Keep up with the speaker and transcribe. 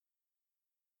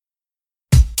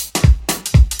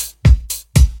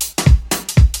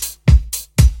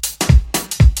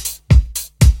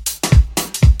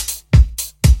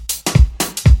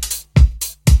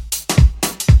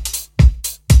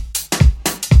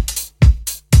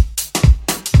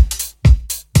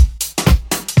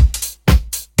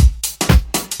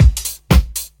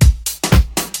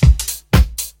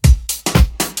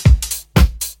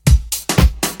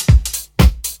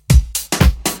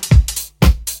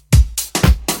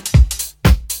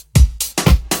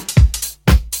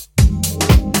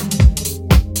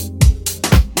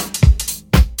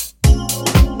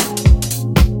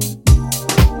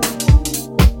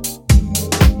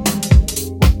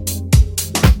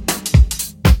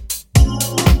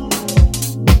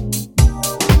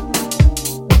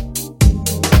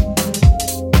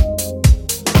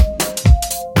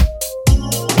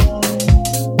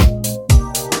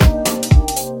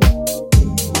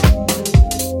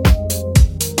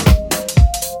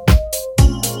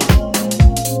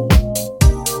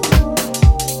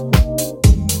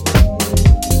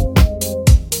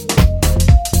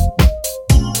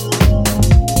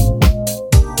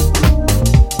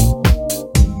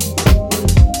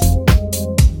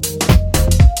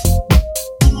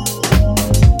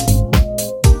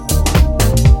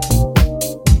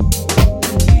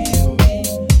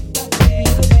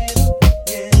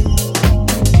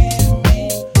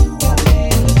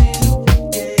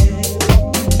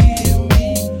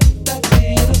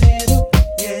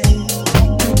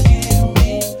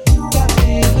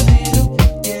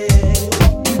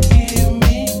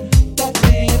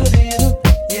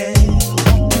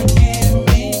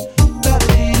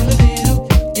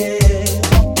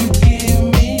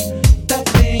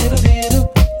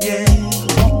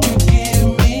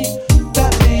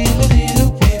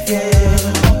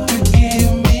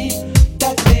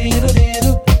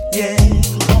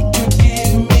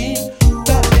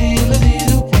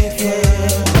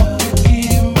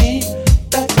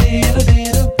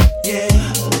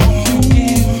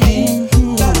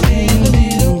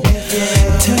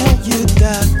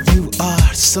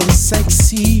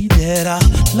sexy that I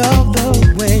love the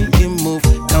way you move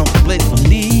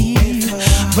completely.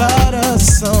 Write a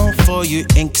song for you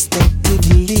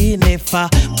instinctively. And if I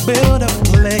build a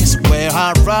place where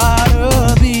I'd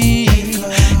rather be,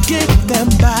 get them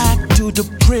back to the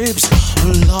cribs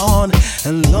alone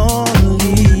and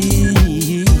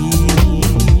lonely.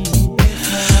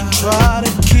 Try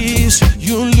to kiss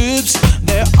your lips,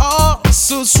 they're all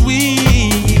so sweet.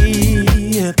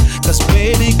 Cause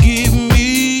baby, give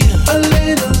me a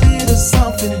little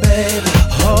something, baby.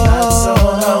 Oh, that's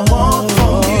all I want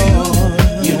from you.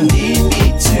 You need me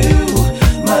to,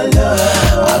 my love.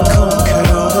 I conquer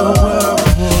the world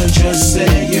for you. Just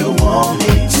say you want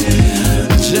me to.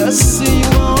 Just say you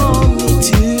want me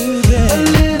to, baby. A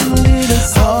little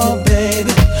something, oh,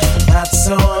 baby. That's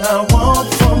all I want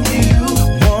from you.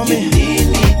 You need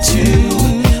me to,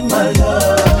 my love.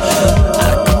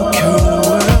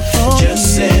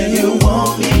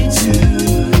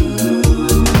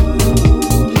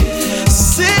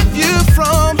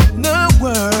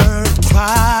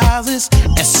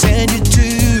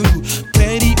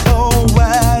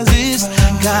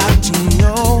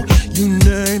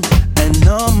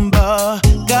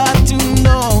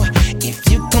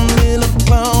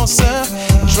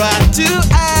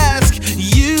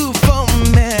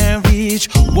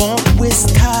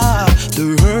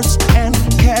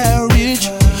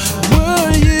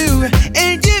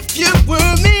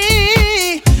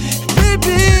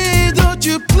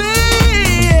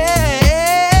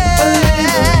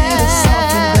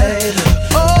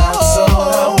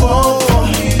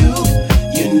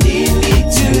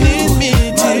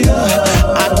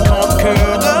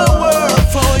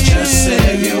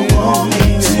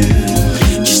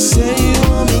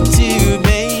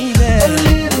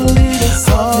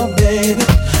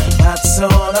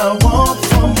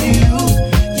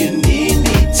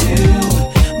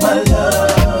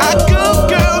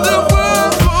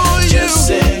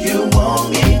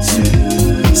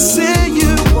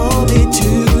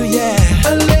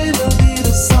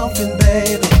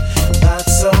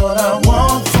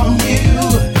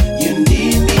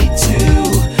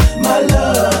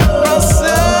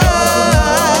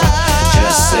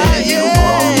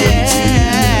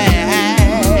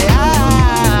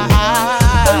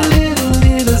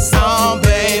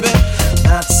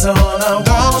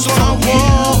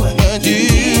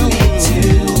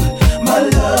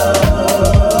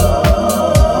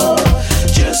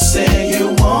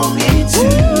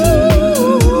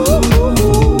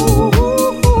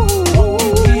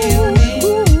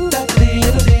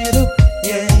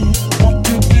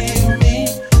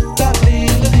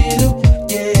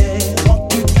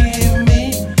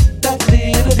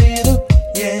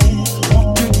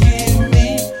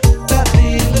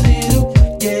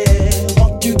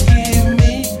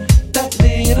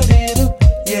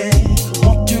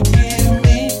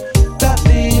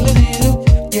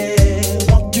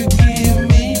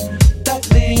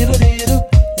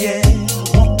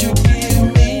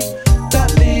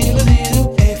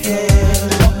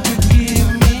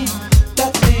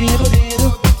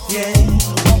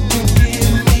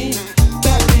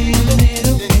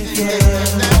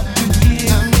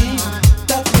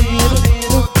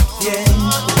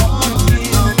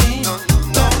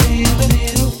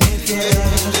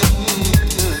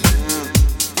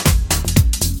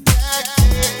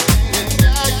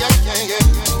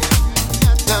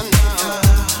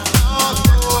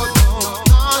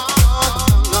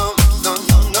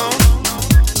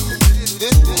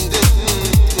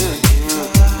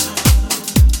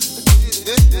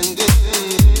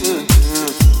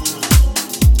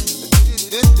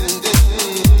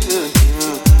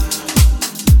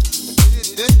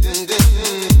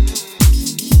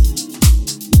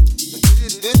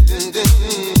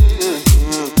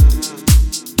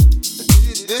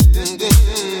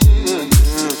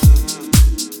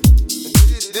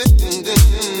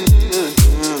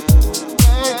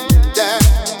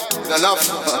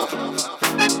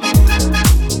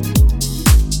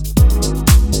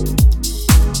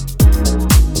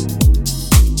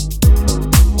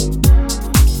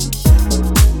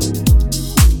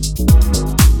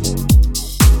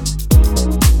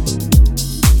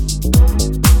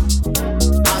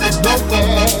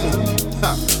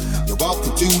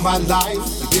 My life,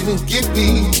 you didn't give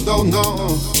me, no,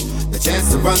 the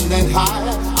chance to run that high.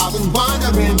 I've been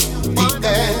wondering, deep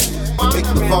there, make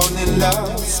me fall in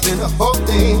love. Spend a whole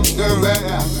day, girl,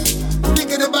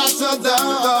 thinking about your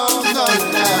love, girl,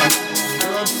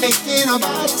 thinking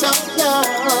about your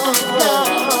love.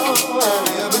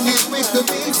 Never knew we could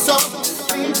be so,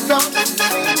 thinking of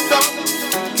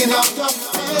your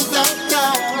hands like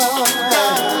that.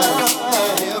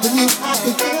 Never knew I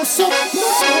could feel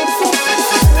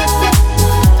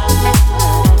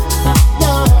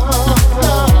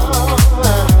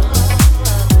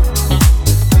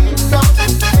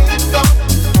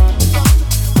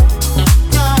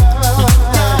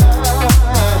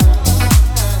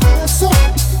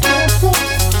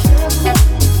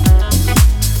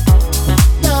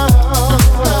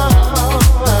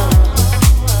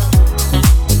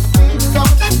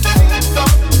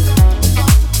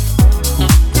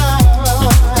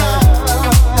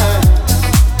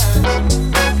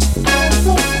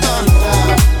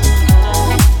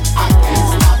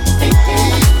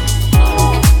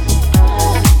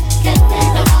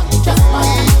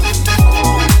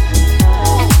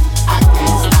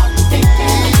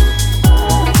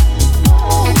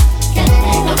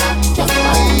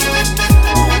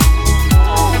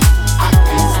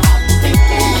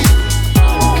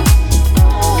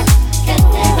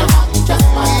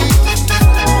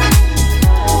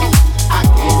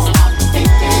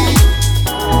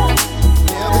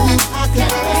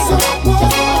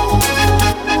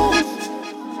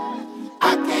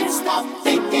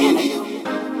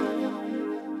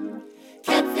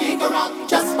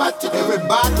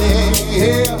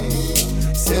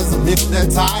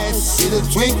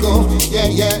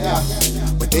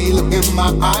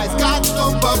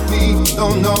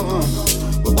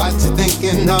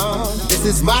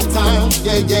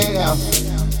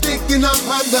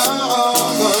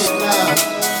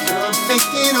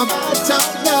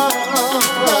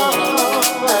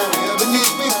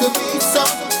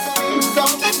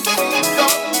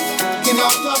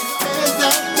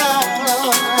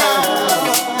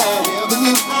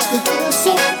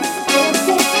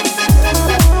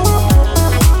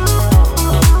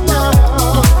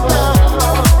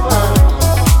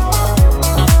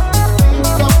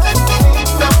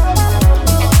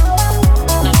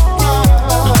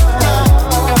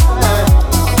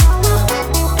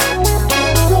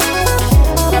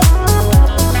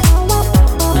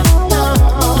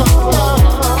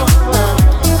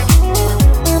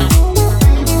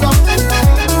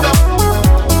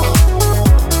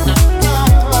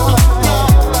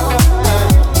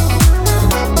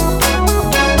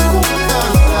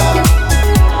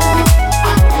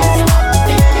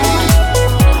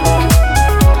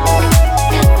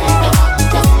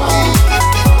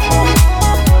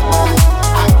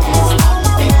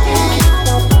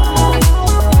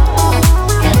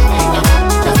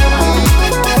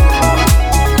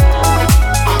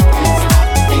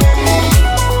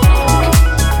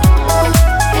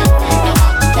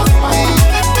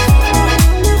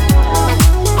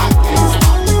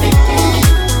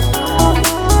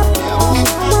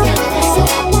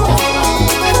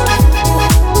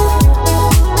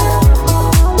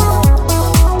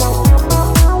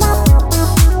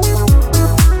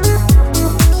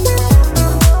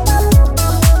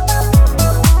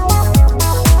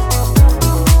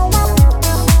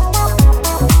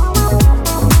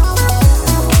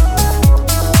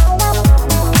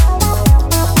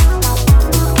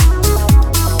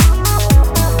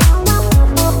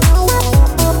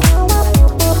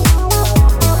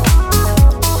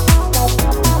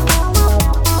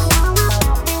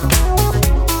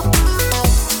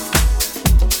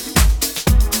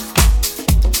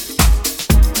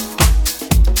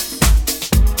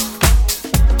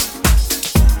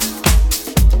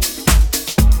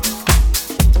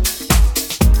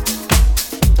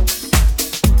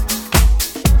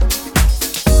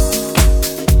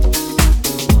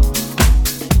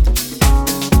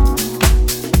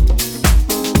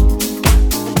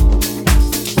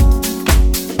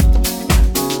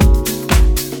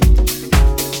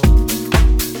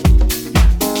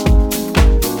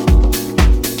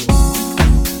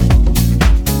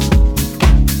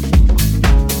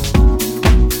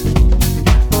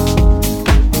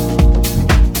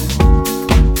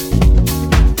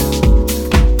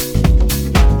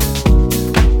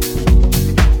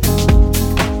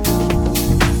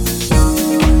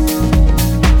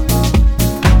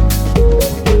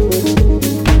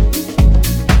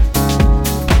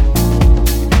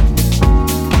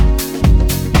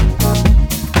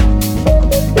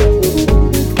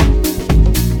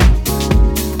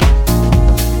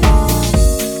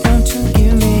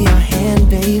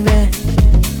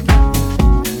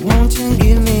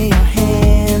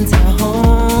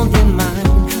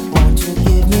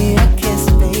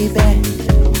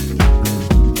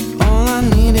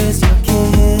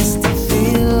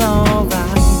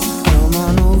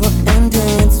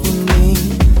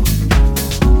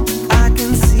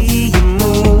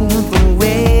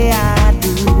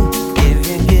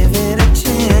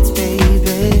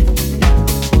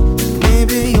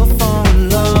Maybe you'll fall in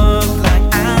love.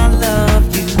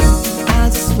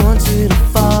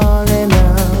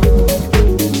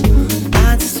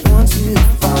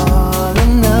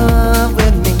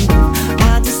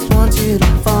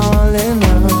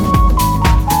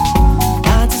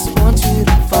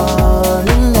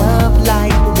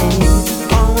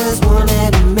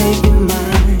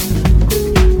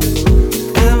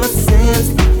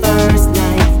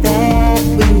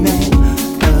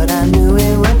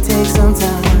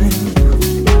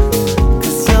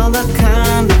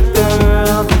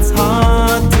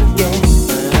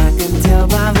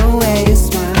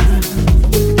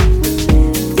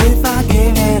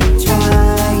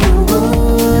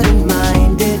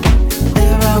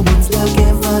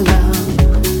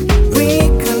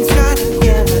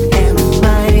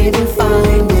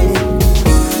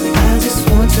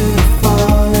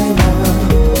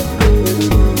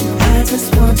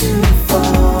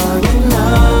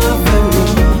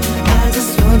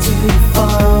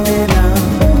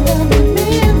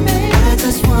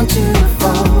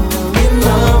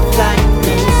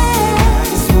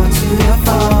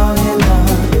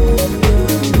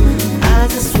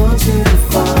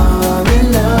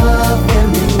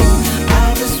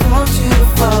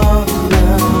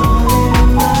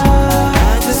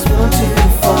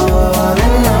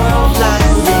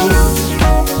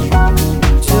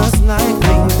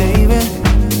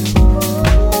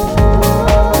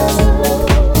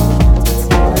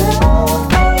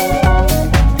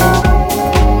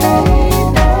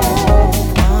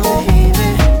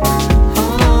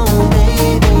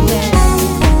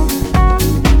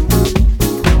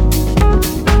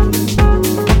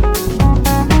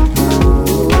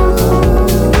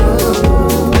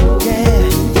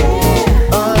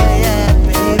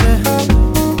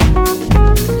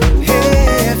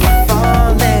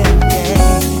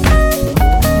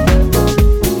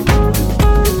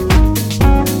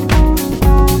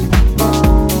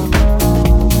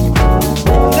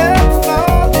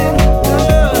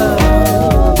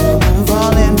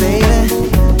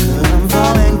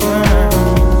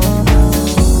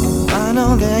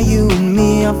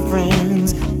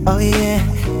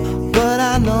 but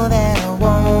I know that I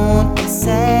won't be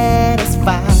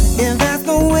satisfied if that's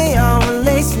the way our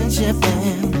relationship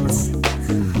ends.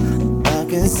 I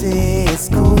can say it's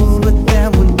cool, but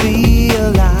that would be a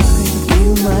lie.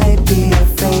 You might be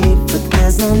afraid, but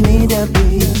there's no need to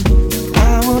be.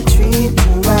 I will treat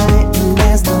you right, and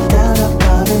there's no doubt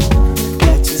about it.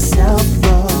 Let yourself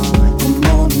go, and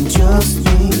more than just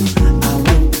me. I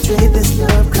won't betray this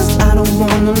love, 'cause I don't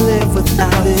wanna live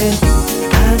without it.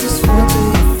 I just want to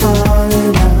fall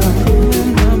in love.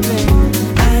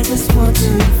 I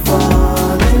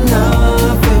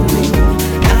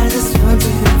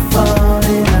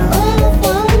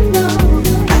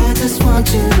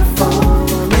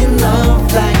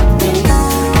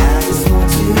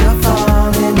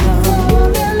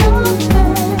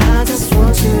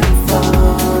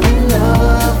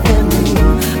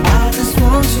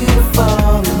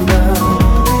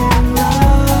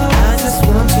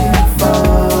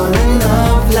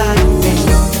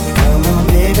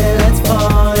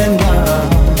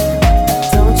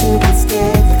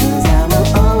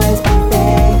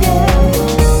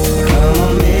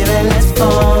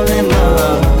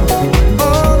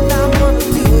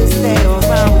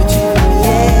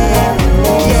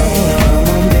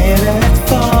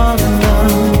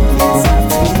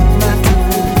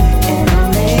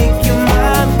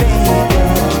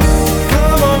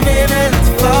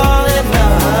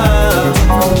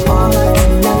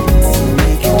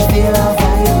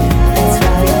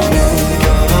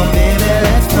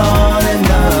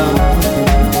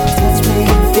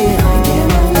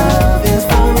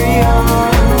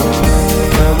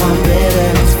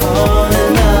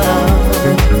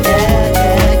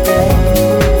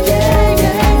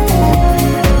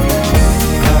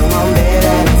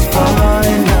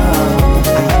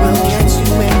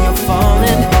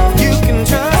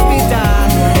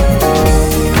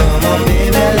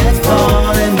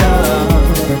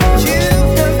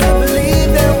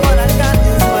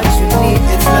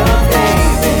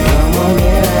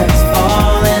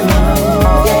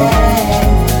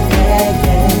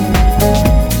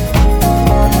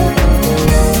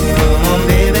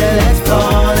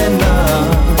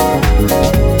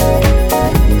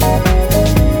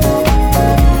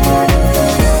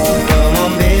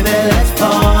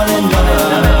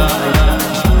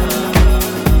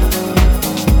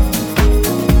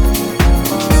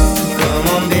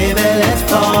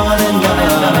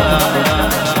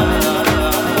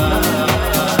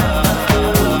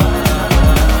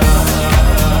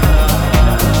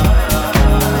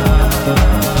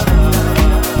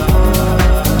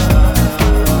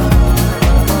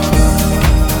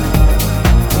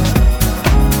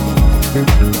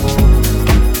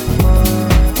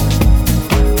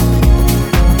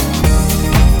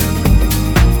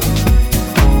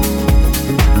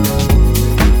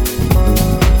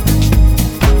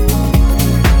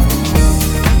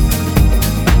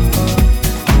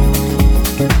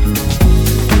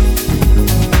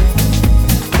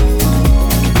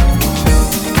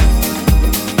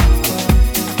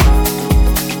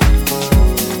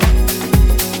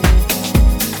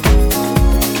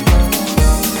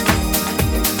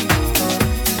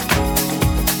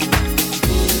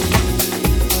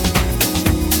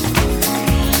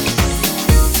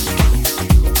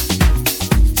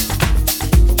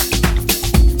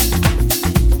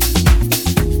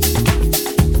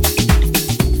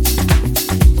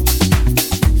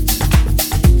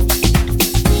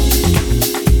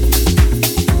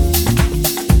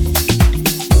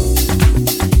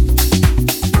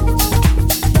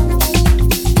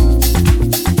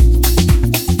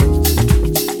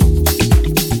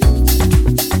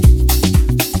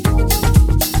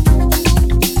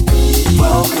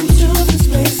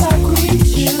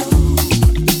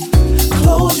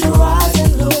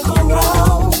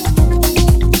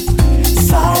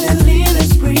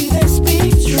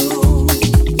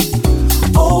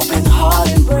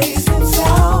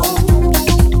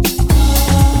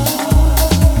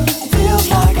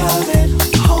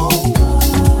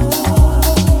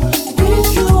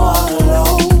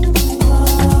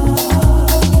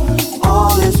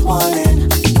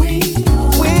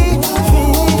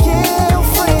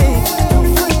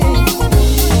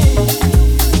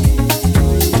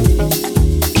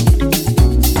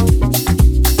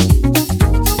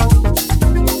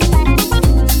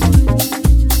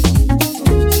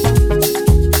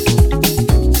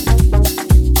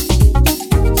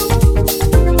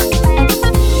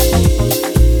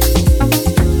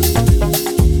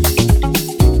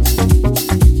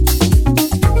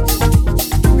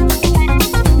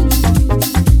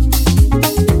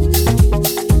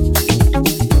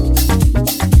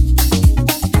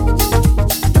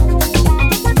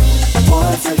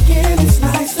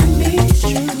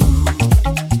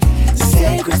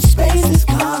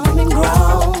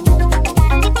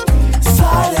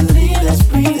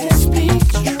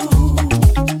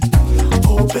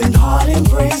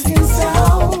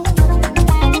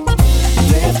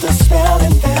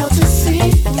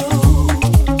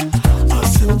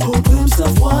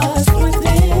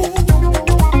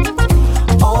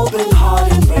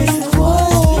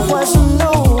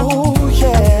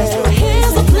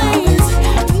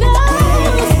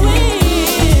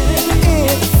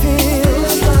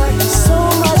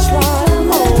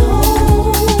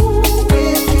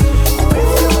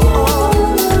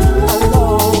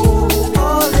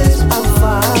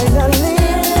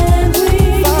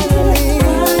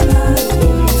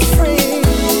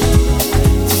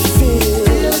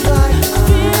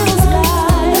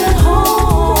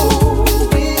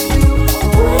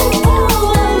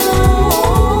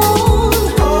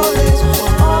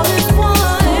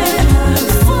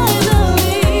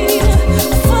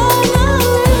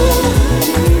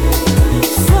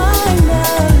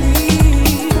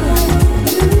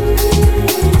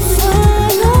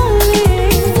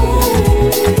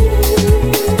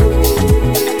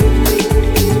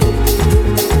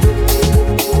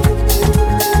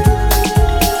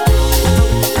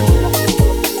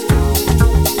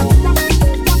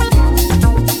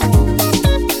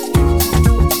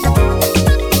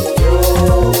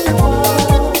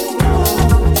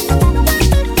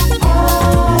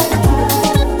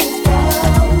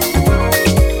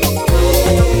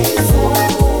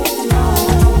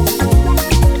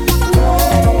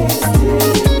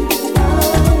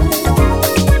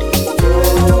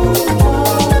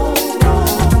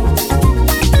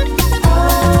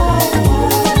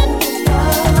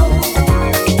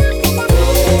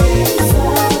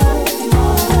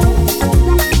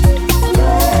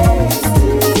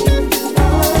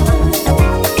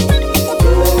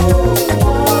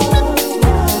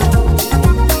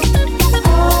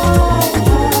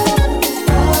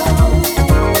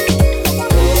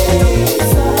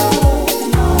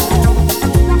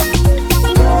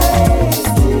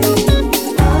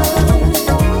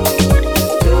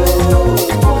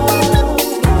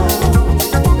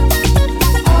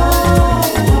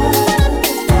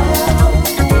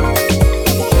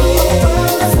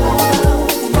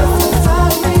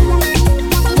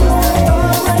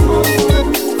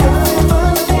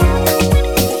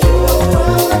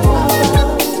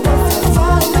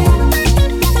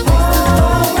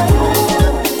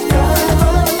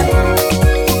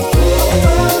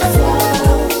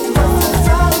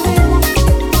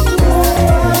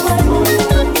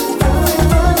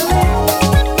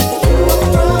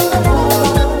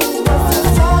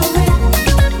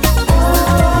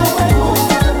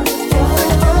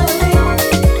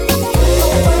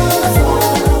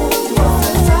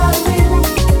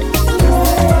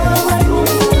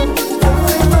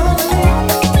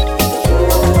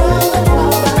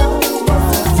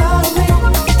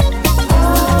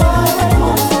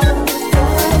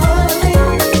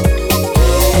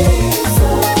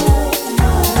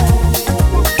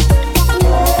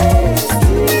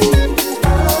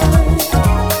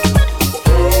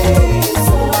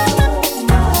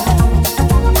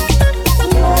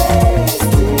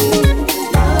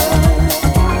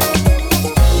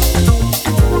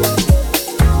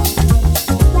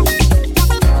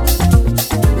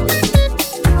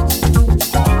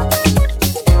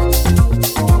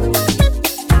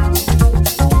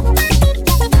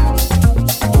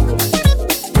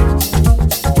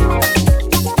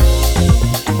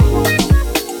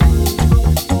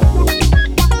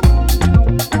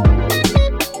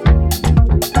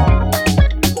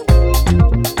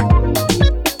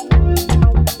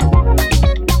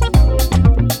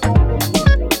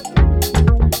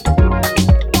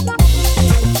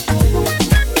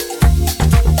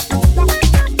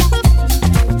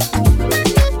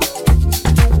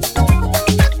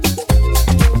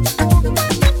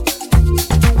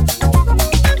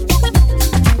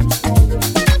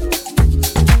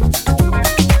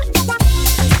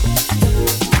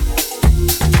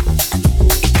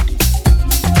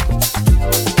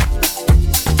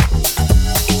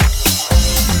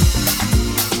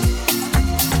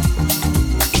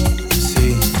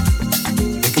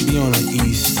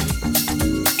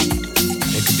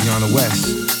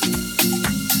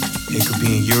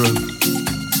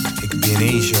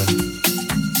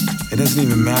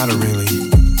matter really.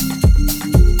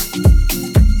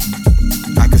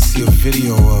 I could see a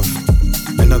video of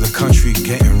another country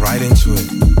getting right into it.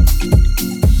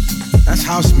 That's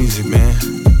house music, man.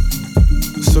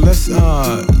 So let's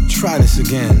try this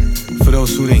again for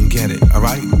those who didn't get it,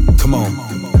 alright? Come on.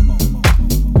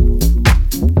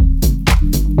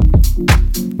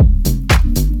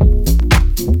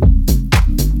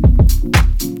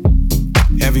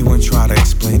 Everyone try to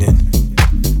explain it.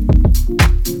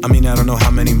 I mean, I don't know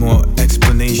how many more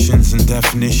explanations and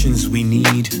definitions we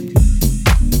need.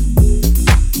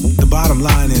 The bottom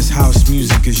line is house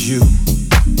music is you.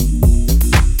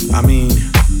 I mean,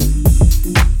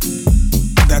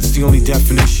 that's the only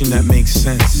definition that makes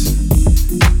sense.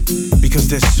 Because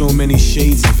there's so many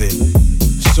shades of it,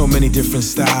 so many different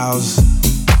styles,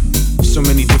 so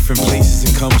many different places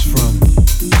it comes from,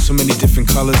 so many different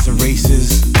colors and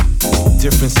races,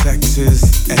 different sexes,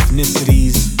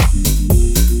 ethnicities.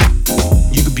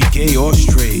 You could be gay or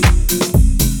straight.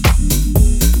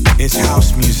 It's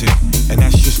house music, and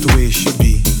that's just the way it should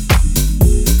be.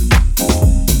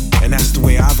 And that's the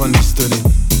way I've understood it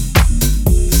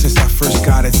since I first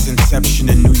got its inception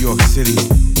in New York City.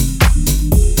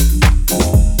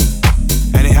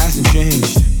 And it hasn't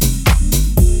changed.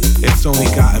 It's only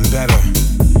gotten better.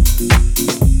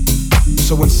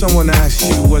 So when someone asks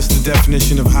you what's the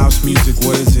definition of house music,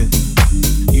 what is it?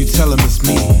 You tell them it's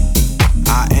me.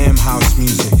 I am house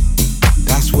music.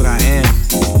 That's what I am.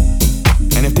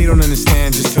 And if they don't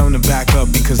understand, just tell them to back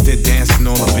up because they're dancing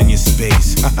all up in your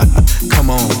space. Come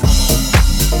on.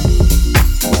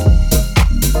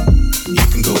 You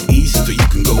can go east or you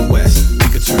can go west. We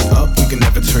can turn up, we can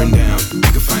never turn down. You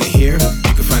can find it here,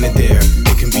 you can find it there.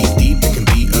 It can be deep, it can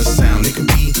be a sound. It can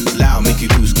be loud, make you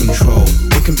lose control.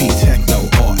 It can be techno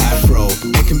or afro.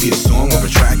 It can be a song or a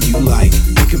track you like.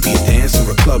 It can be a dance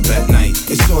or a club at night.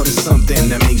 It's sort of something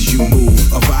that makes you move.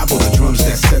 A vibe or the drums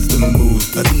that sets the mood.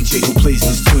 A DJ who plays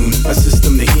this tune. A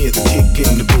system to hear the kick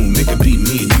in the boom. It could be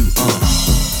me and you,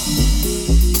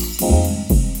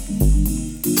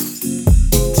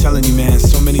 Telling you, man,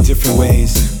 so many different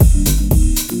ways.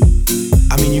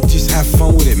 I mean, you just have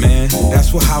fun with it, man.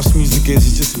 That's what house music is.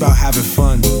 It's just about having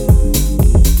fun.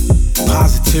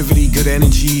 Positivity, good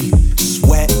energy,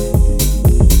 sweat,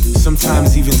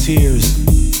 sometimes even tears.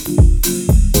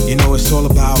 You know, it's all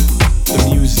about the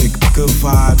music, good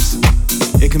vibes.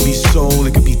 It can be soul,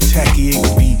 it can be techie, it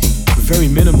can be very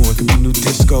minimal. It can be new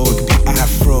disco, it can be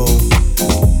afro.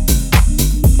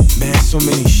 Man, so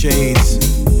many shades,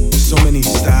 so many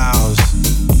styles.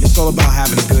 It's all about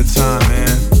having a good time,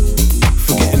 man.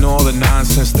 Forgetting all the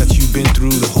nonsense that you've been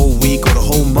through the whole week or the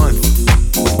whole month.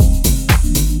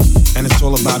 And it's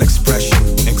all about expression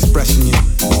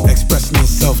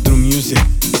yourself through music.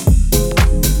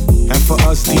 And for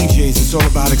us DJs, it's all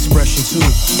about expression too.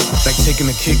 Like taking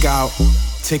the kick out,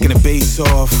 taking the bass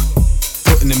off,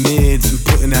 putting the mids and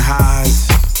putting the highs,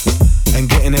 and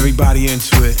getting everybody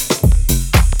into it.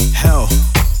 Hell,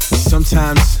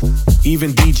 sometimes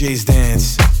even DJs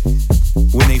dance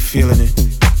when they feeling it.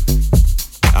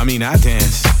 I mean, I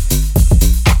dance.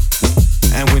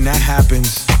 And when that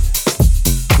happens,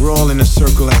 we're all in a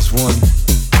circle as one.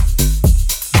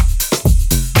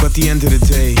 But the end of the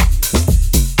day,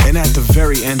 and at the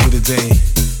very end of the day,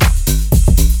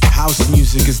 house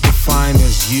music is defined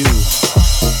as you.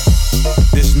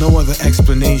 There's no other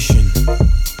explanation.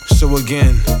 So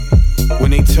again,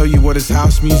 when they tell you what is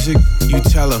house music, you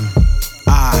tell them,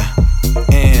 I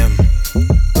am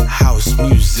house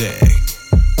music.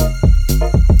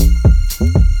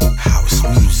 House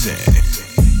music.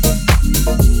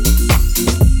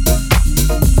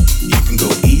 You can go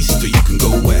east or you can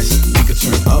go west. We can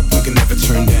turn up, we can never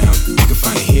turn down. You can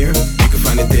find it here, you can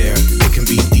find it there. It can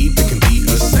be deep, it can be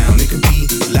a sound. It can be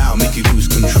loud, make you lose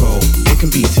control. It can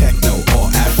be techno or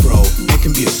afro. It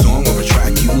can be a song or a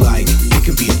track you like. It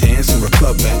can be a dance or a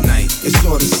club at night. It's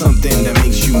sort of something that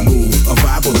makes you move. A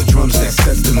vibe or the drums that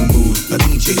sets the mood. A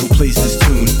DJ who plays this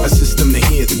tune. A system to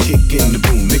hear the kick in the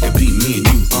boom. It could be me and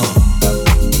you,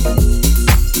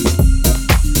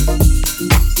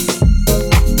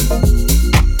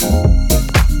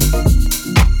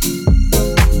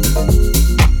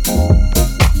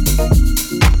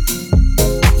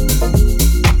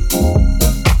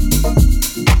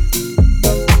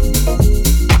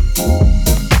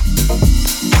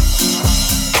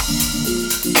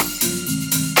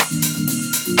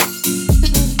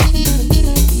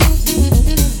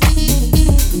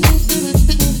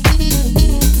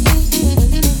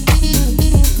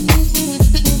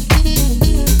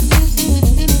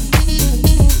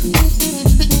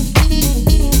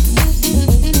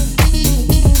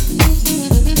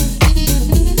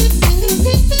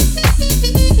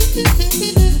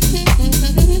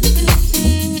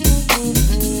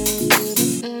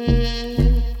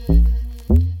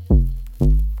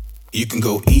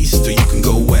 go east or you can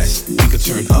go west. We can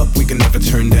turn up, we can never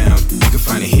turn down. You can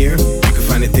find it here, you can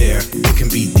find it there. It can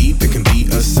be deep, it can be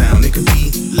a sound. It can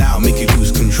be loud, make you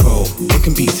lose control. It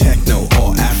can be techno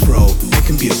or afro. It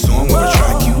can be a song or a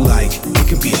track you like. It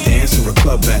can be a dance or a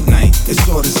club at night. It's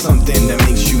sort of something that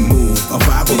makes you move. A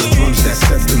vibe or the drums that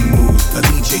sets the mood. A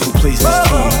DJ who plays his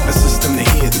tune. A system to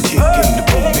hear the kick and the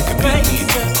boom. It could be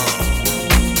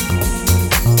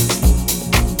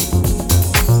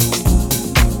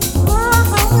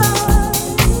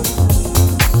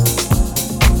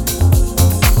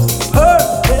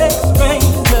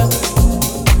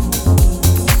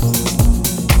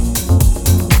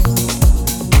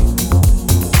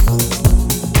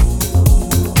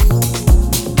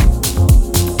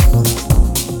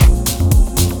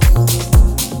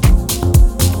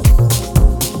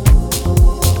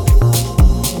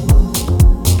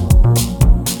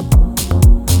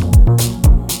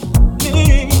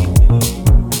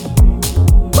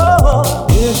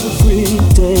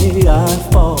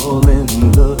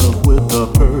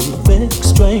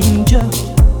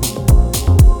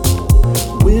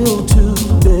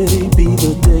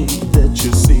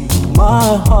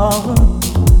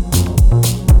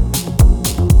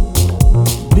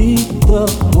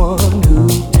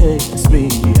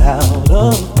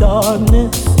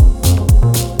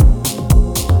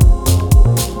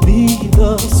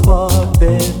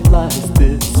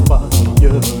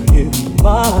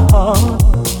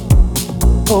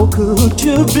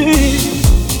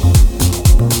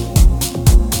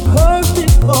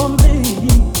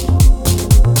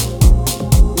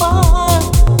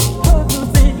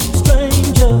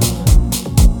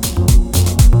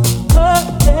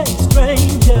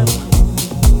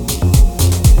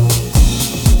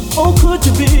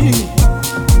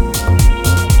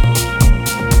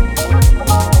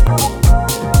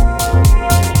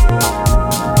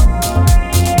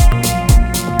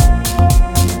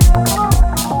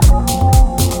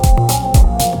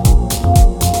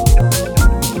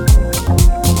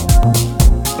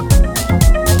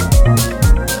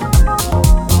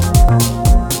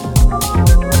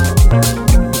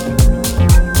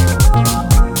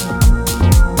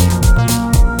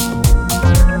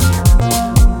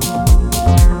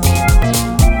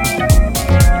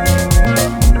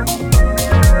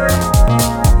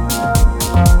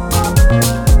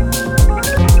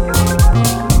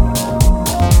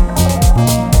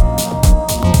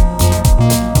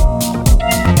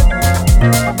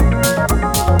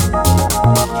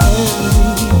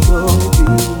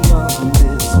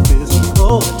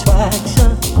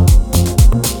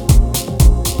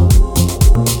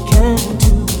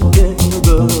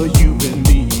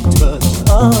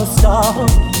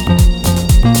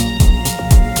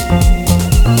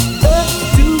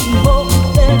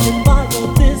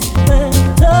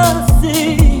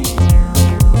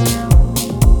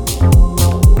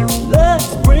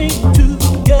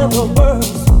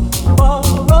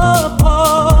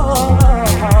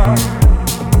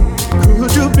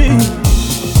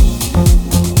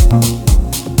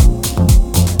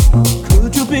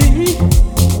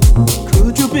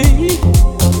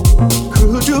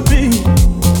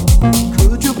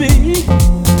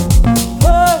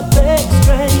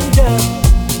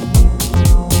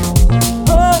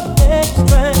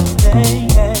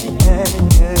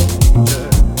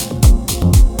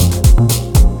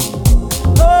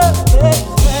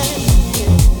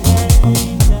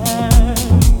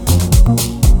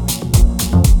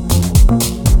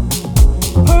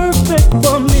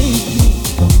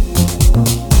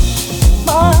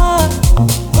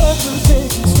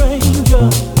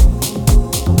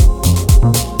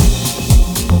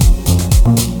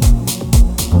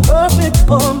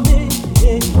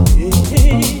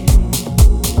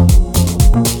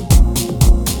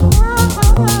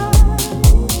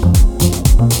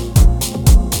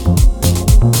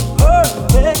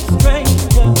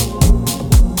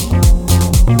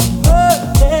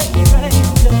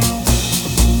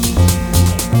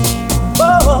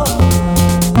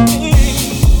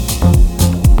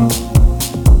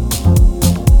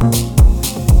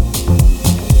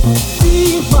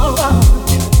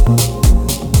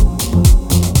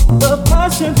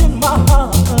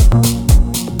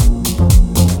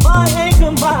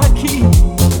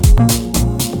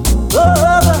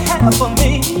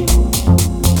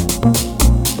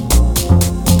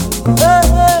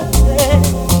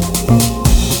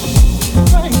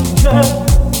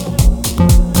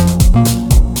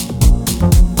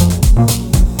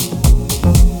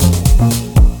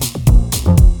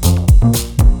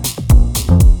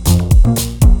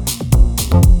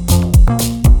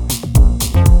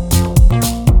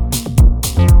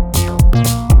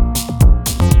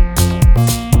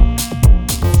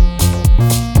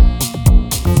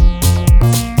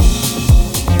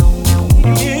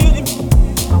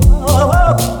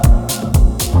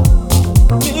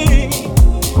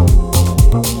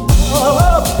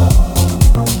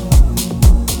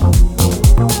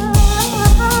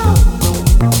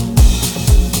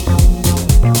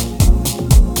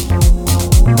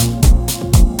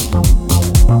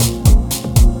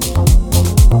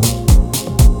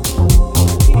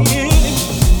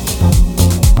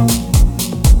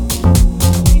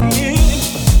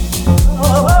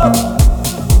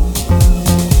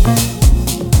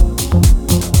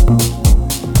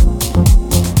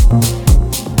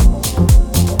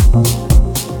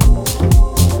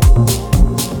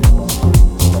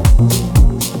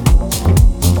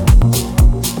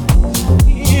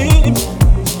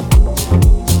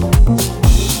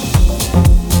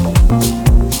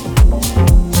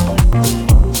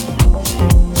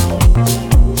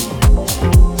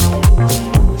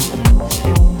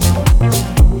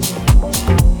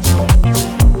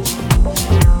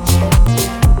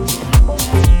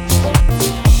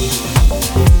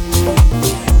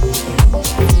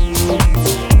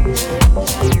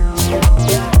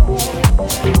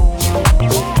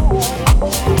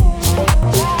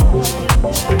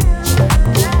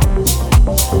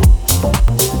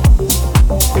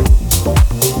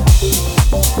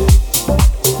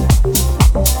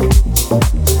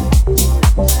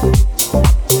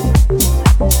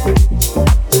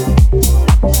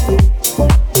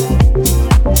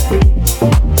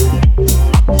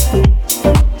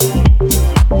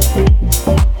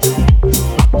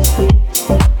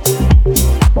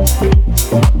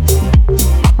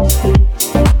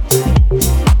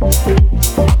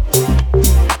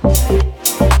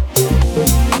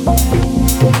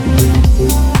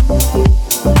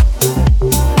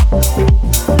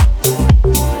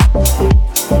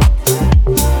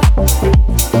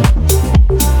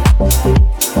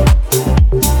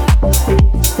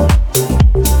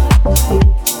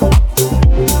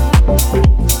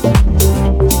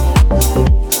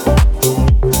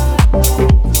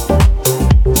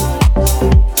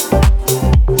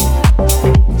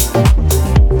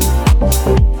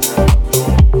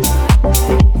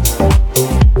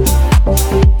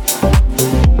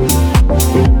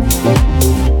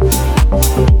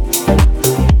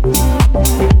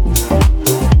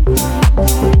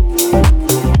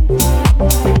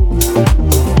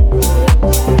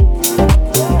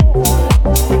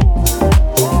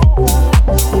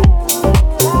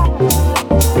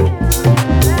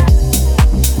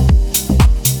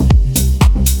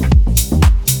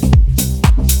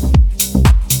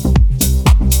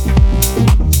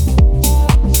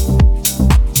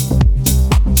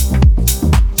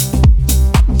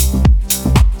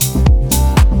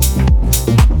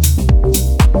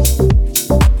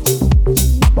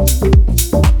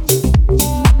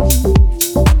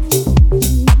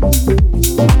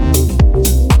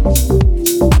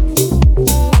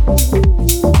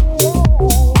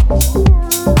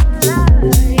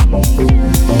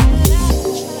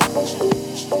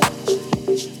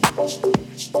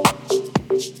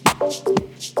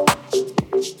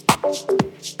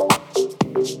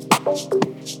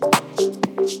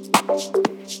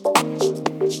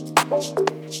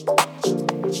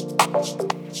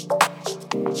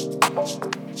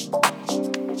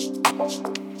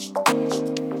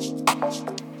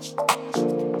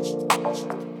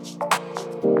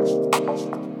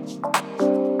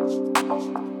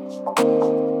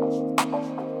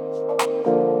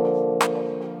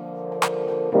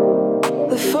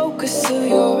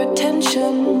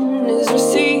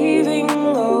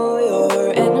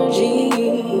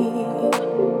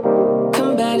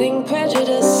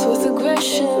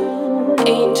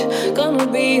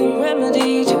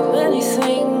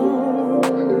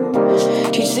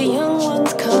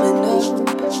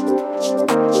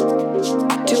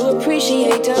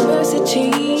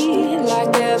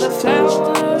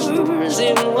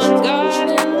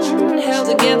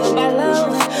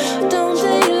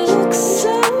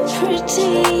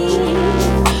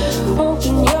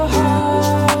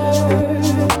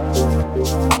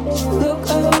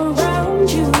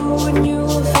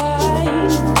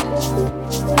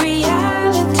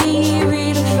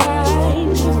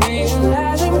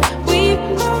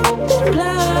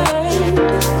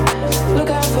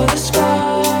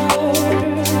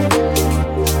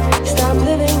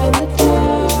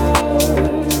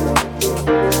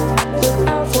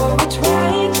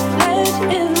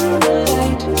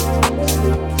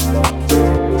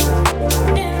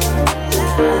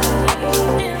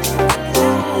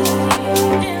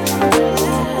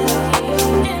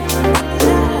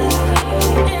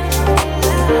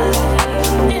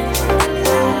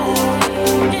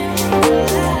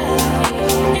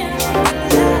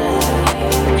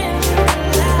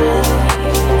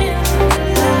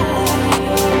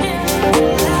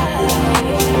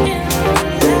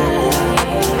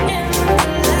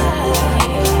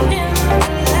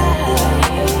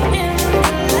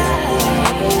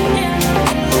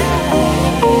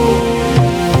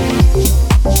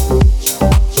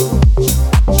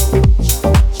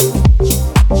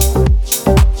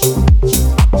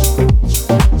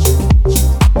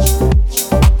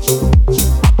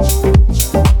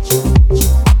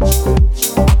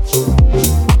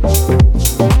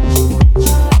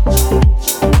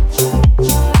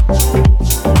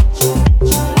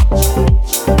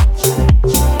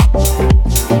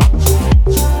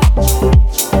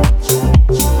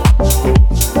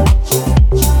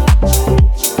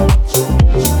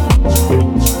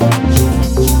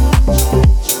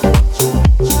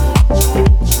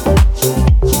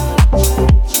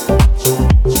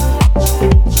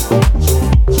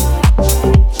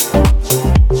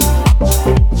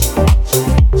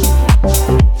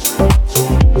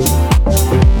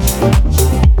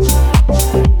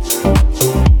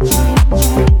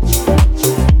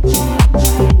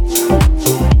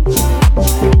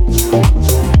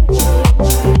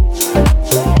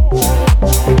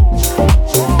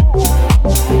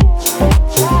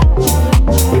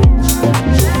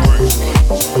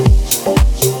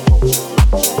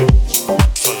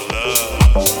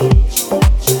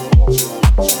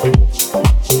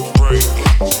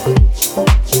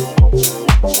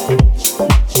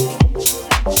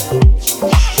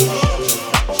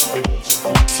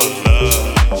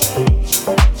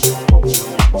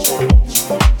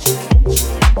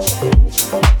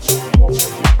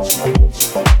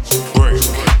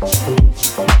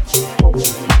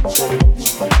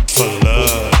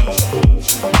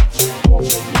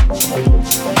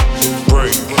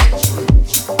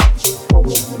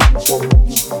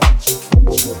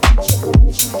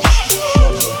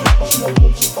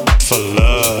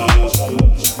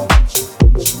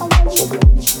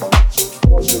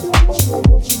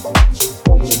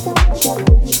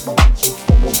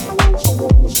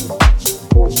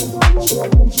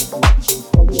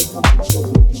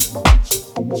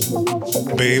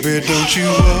Baby, don't you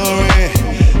worry,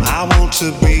 I want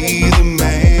to be the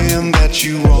man that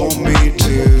you want me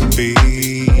to be.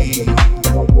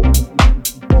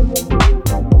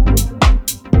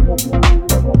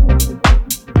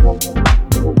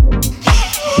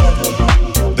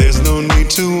 There's no need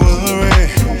to worry,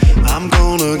 I'm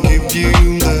gonna give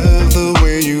you love the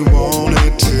way you want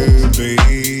it to be.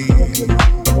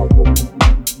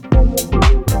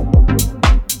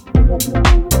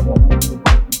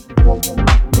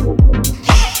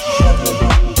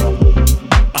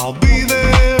 I'll be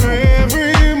there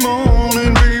every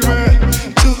morning, baby,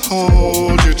 to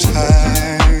hold you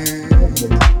tight.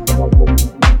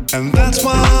 And that's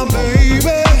why,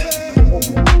 baby,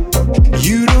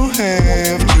 you don't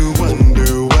have to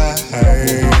wonder why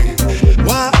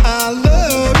I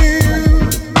love you.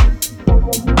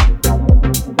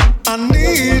 I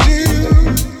need you.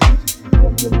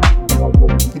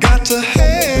 Got to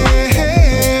have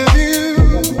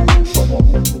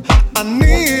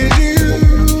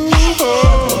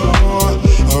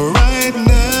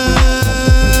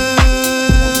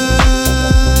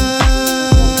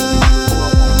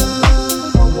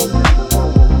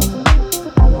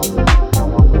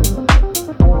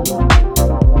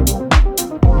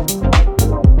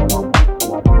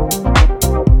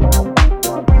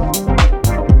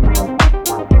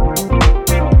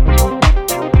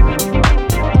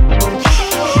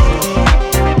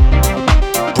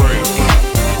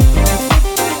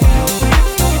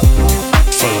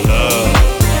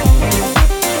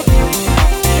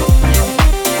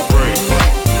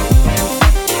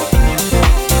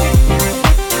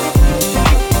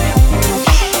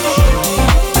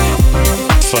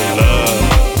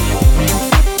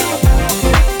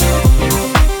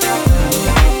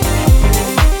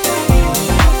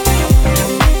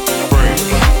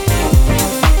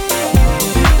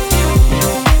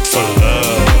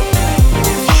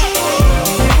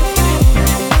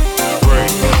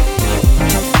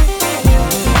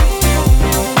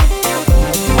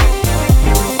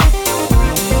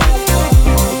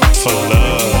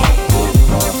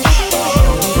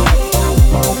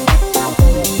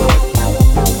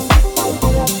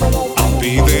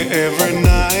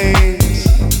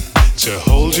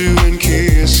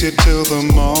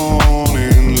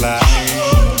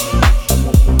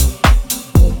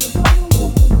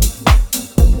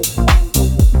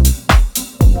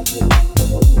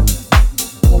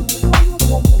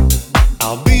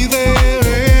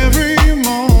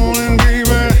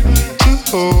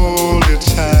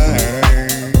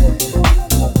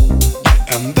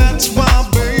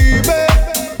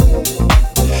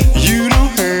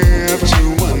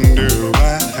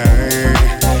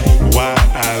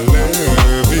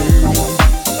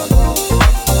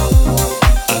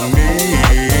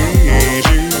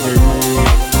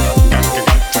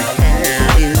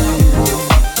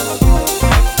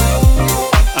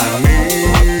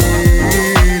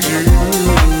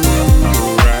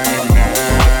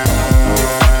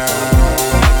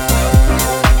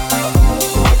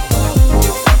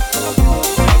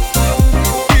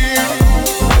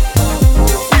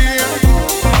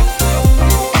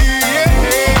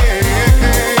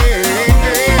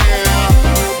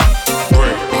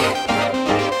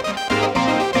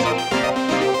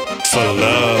for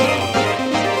love.